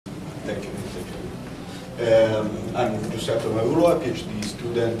Thank you. I'm Giuseppe Marulo, a PhD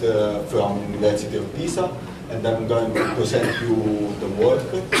student from University of Pisa, and I'm going to present you the work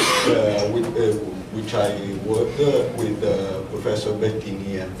which I worked with Professor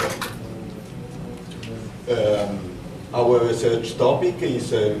Bettini and our research topic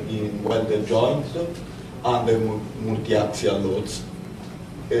is in welded joints under multi-axial loads.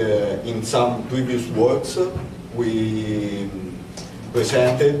 In some previous works, we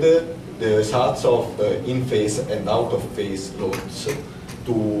presented the results of in-phase and out-of-phase loads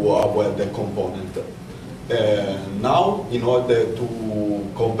to a welded component. Now, in order to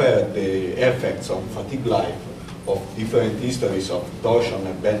compare the effects on fatigue life of different histories of torsion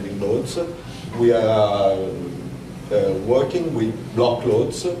and bending loads, we are working with block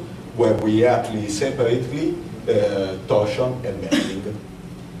loads where we actually separately torsion and bending.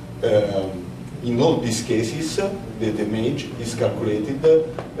 In all these cases, the damage is calculated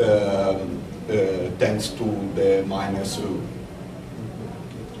thanks to the minus rule.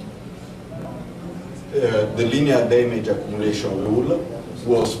 The linear damage accumulation rule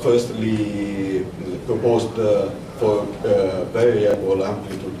was firstly proposed for variable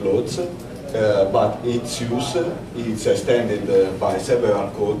amplitude loads, but its use is extended by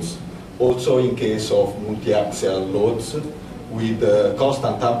several codes, also in case of multi-axial loads with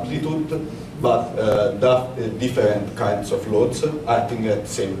constant amplitude, but different kinds of loads acting at the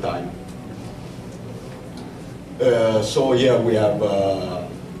same time. So here we have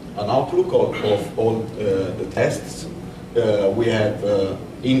an outlook of all the tests. We have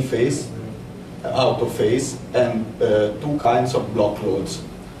in-phase, out-of-phase, and two kinds of block loads,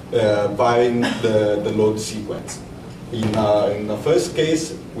 varying the load sequence. In the first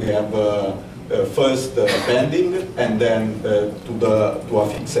case, we have first bending, and then to a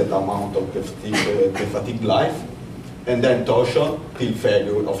fixed amount of the fatigue life, and then torsion till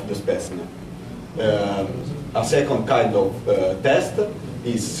failure of the specimen. A second kind of test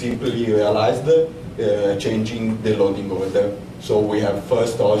is simply realized changing the loading order. So we have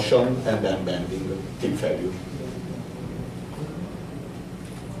first torsion and then bending till failure.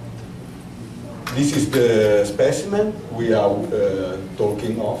 This is the specimen we are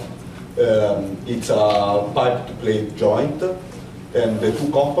talking of. It's a pipe-to-plate joint, and the two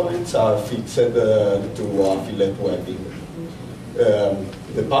components are fixed to a fillet welding.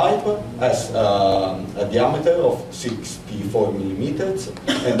 The pipe has a diameter of 64 millimeters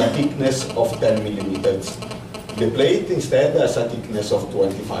and a thickness of 10 millimeters. The plate instead has a thickness of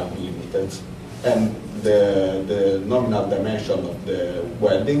 25 millimeters, and the nominal dimension of the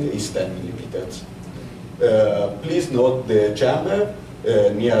welding is 10 millimeters. Please note the chamber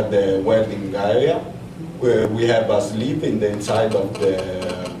near the welding area, where we have a slit in the inside of the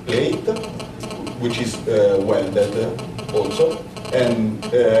plate, which is welded also. And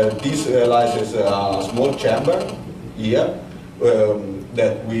this realizes a small chamber here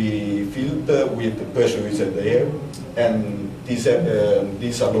that we filled with pressurized air, and this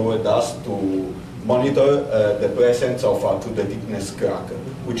allowed us to monitor the presence of a to the thickness crack,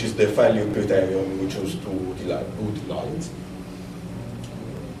 which is the failure criterion we choose to utilize.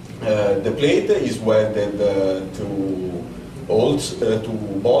 The plate is welded to bolts to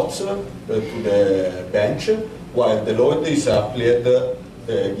the bench, while the load is applied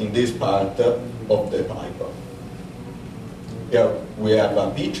in this part of the pipe. Here we have a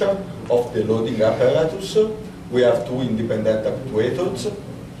picture of the loading apparatus. We have two independent actuators,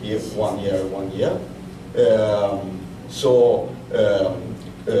 here one here.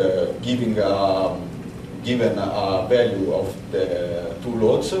 Given a value of the two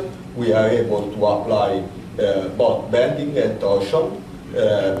loads, we are able to apply both bending and torsion,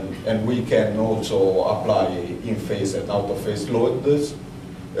 and we can also apply in-phase and out-of-phase loads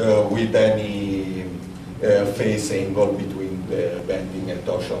with any phase angle between the bending and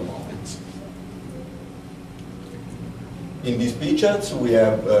torsion moments. In these pictures, we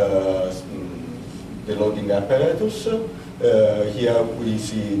have the loading apparatus. Here we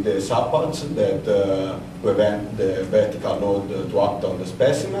see the supports that prevent the vertical load to act on the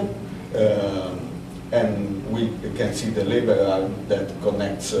specimen, and we can see the lever arm that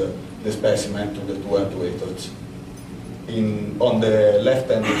connects the specimen to the two actuators. On the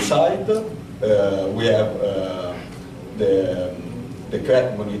left-hand side, we have the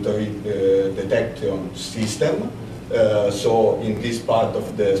crack monitoring detection system. So in this part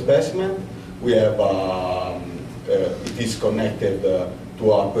of the specimen, we have it is connected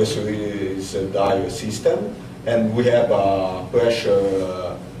to a pressurized air system, and we have a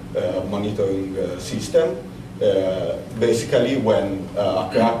pressure monitoring system. Basically, when a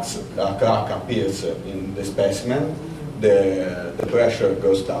crack appears in the specimen, the pressure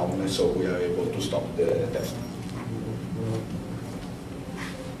goes down, and so we are able to stop the test.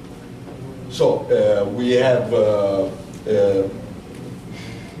 So we have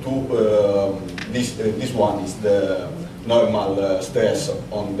this one is the normal stress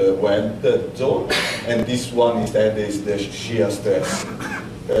on the welded zone, and this one instead is the shear stress.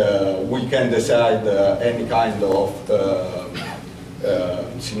 We can decide any kind of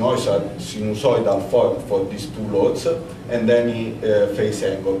sinusoidal form for these two loads, and any phase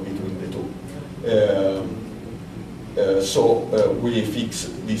angle between the two. So we fix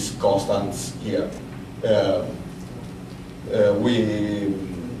these constants here.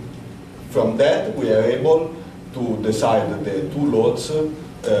 From that we are able to decide the two loads of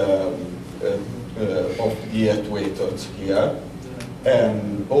the actuators here,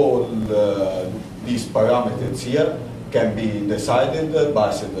 and all these parameters here can be decided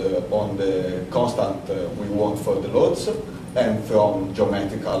based on the constant we want for the loads and from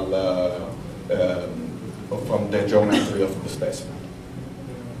geometrical from the geometry of the specimen.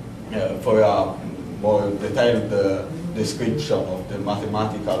 For a more detailed description of the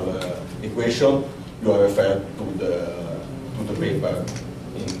mathematical equation, you are referred to the paper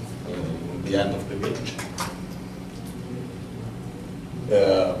in the end of the page.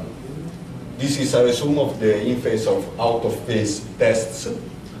 This is a resume of the in-phase of out-of-phase tests.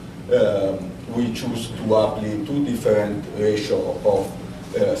 We choose to apply two different ratios of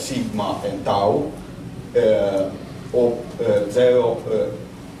sigma and tau, of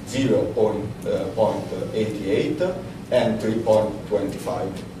 0.88 and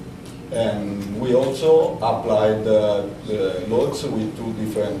 3.25. And we also applied the loads with two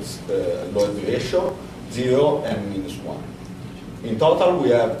different load ratio, 0 and -1. In total,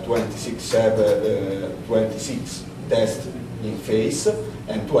 we have 26 tests in phase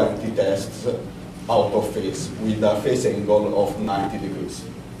and 20 tests out of phase with a phase angle of 90 degrees,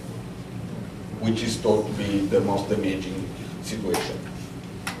 which is thought to be the most damaging situation.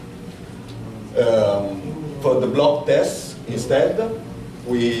 For the block tests, instead,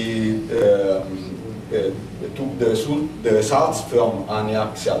 we took the results from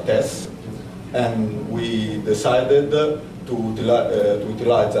aniaxial tests, and we decided to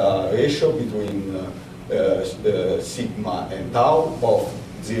utilize a ratio between sigma and tau of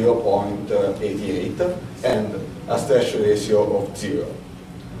 0.88 and a stress ratio of 0.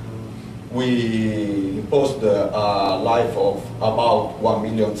 We imposed a life of about 1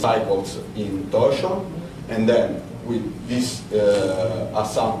 million cycles in torsion, and then with this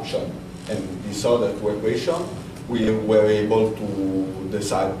assumption and this other two equations, we were able to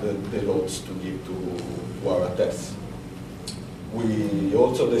decide the loads to give to our tests. We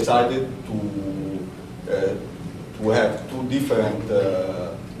also decided to have two different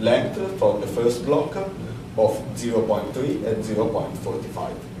lengths for the first block of 0.3 and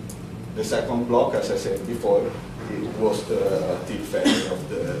 0.45. The second block, as I said before, it was the tip failure of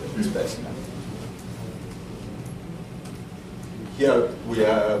the specimen. Here we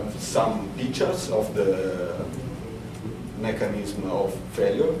have some pictures of the mechanism of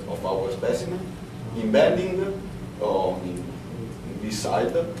failure of our specimen. In bending, in this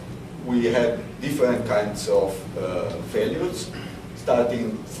side, we had different kinds of failures,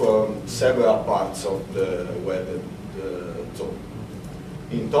 starting from several parts of the welded zone.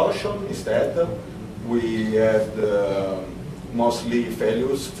 In torsion, instead, we had mostly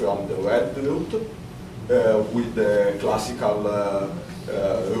failures from the weld root with the classical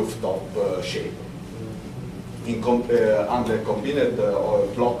rooftop shape. Under combined or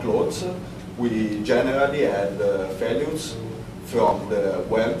block loads, we generally had failures from the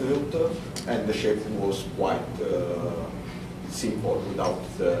weld root, and the shape was quite simple without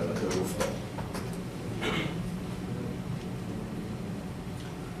the rooftop.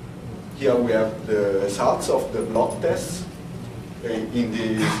 Here we have the results of the block tests. In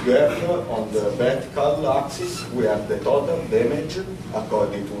this graph, on the vertical axis, we have the total damage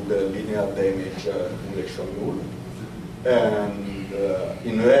according to the linear damage accumulation rule. And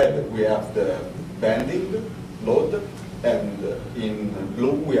in red, we have the bending load, and in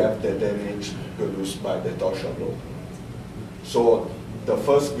blue, we have the damage produced by the torsion load. So the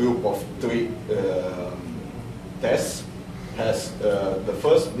first group of three tests has the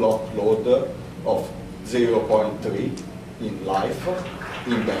first block load of 0.3 in life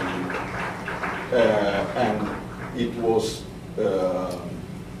in bending, and it was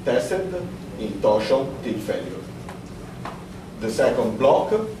tested in torsion till failure. The second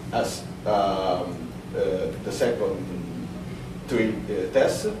block has the second three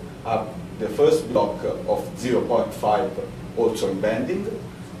tests have the first block of 0.5 also in bending,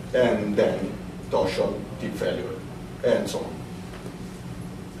 and then torsion till failure. and so on.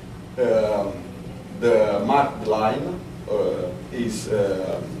 The marked line is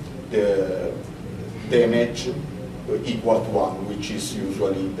the damage equal to 1, which is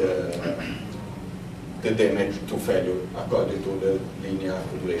usually the damage to failure according to the linear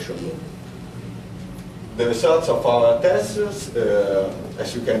regulation law. The results of our tests,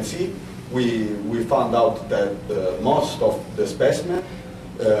 as you can see, we found out that most of the specimen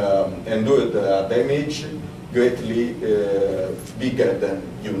endured damage greatly bigger than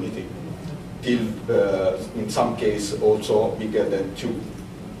unity, till in some cases also bigger than 2.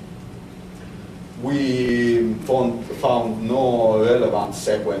 We found no relevant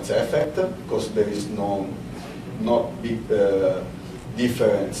sequence effect because there is not big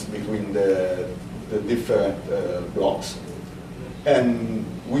difference between the different blocks. And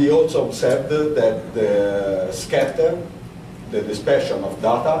we also observed that the scatter, the dispersion of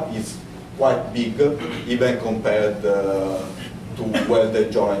data is quite big, even compared to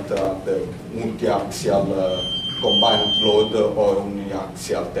welded joint, the multi-axial combined load or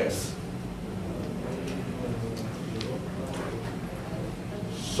uniaxial test.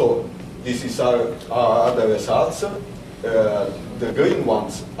 So this is our other results. The green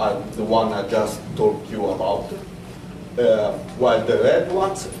ones are the one I just told you about, while the red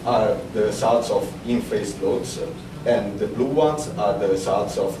ones are the results of in-phase loads, and the blue ones are the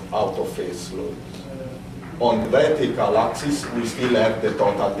results of out-of-phase loads. On the vertical axis, we still have the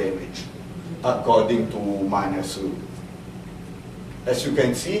total damage, according to Miner's rule. As you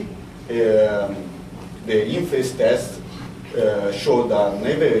can see, the in-phase test showed an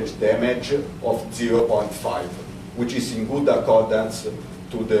average damage of 0.5, which is in good accordance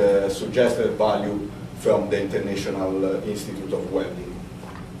to the suggested value from the International Institute of Welding.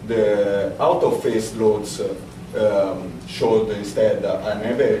 The out-of-phase loads showed instead an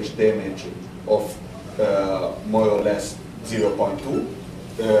average damage of more or less 0.2.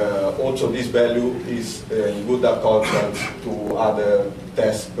 Also, this value is in good accordance to other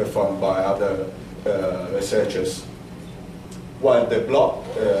tests performed by other researchers. While the block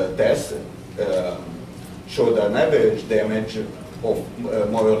test showed an average damage of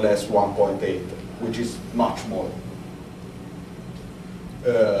more or less 1.8, which is much more.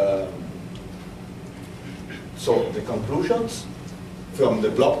 So the conclusions from the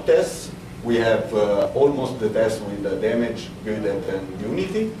block tests, we have almost the test with the damage greater than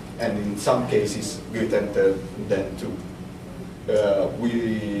unity, and in some cases greater than 2.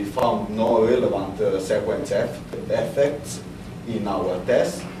 We found no relevant sequence effects in our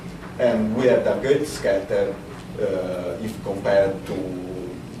test, and we had a great scatter if compared to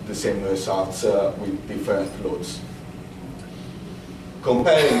the same results with different loads.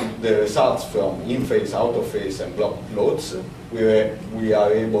 Comparing the results from in-phase, out-of-phase, and block loads, we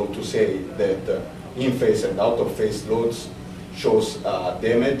are able to say that in-phase and out-of-phase loads shows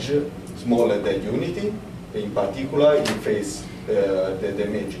damage smaller than unity. In particular, in-phase, the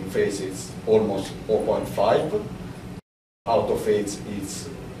damage in phase is almost 0.5. Out-of-phase is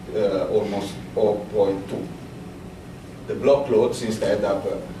almost 0.2. The block loads instead have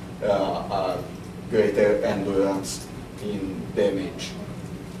greater endurance in damage,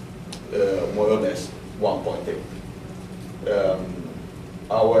 more or less 1.8.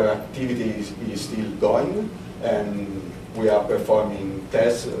 Our activity is still going, and we are performing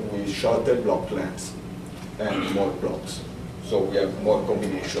tests with shorter block lengths and more blocks. So we have more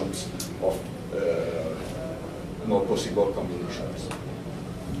combinations of more possible combinations.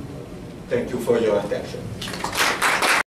 Thank you for your attention.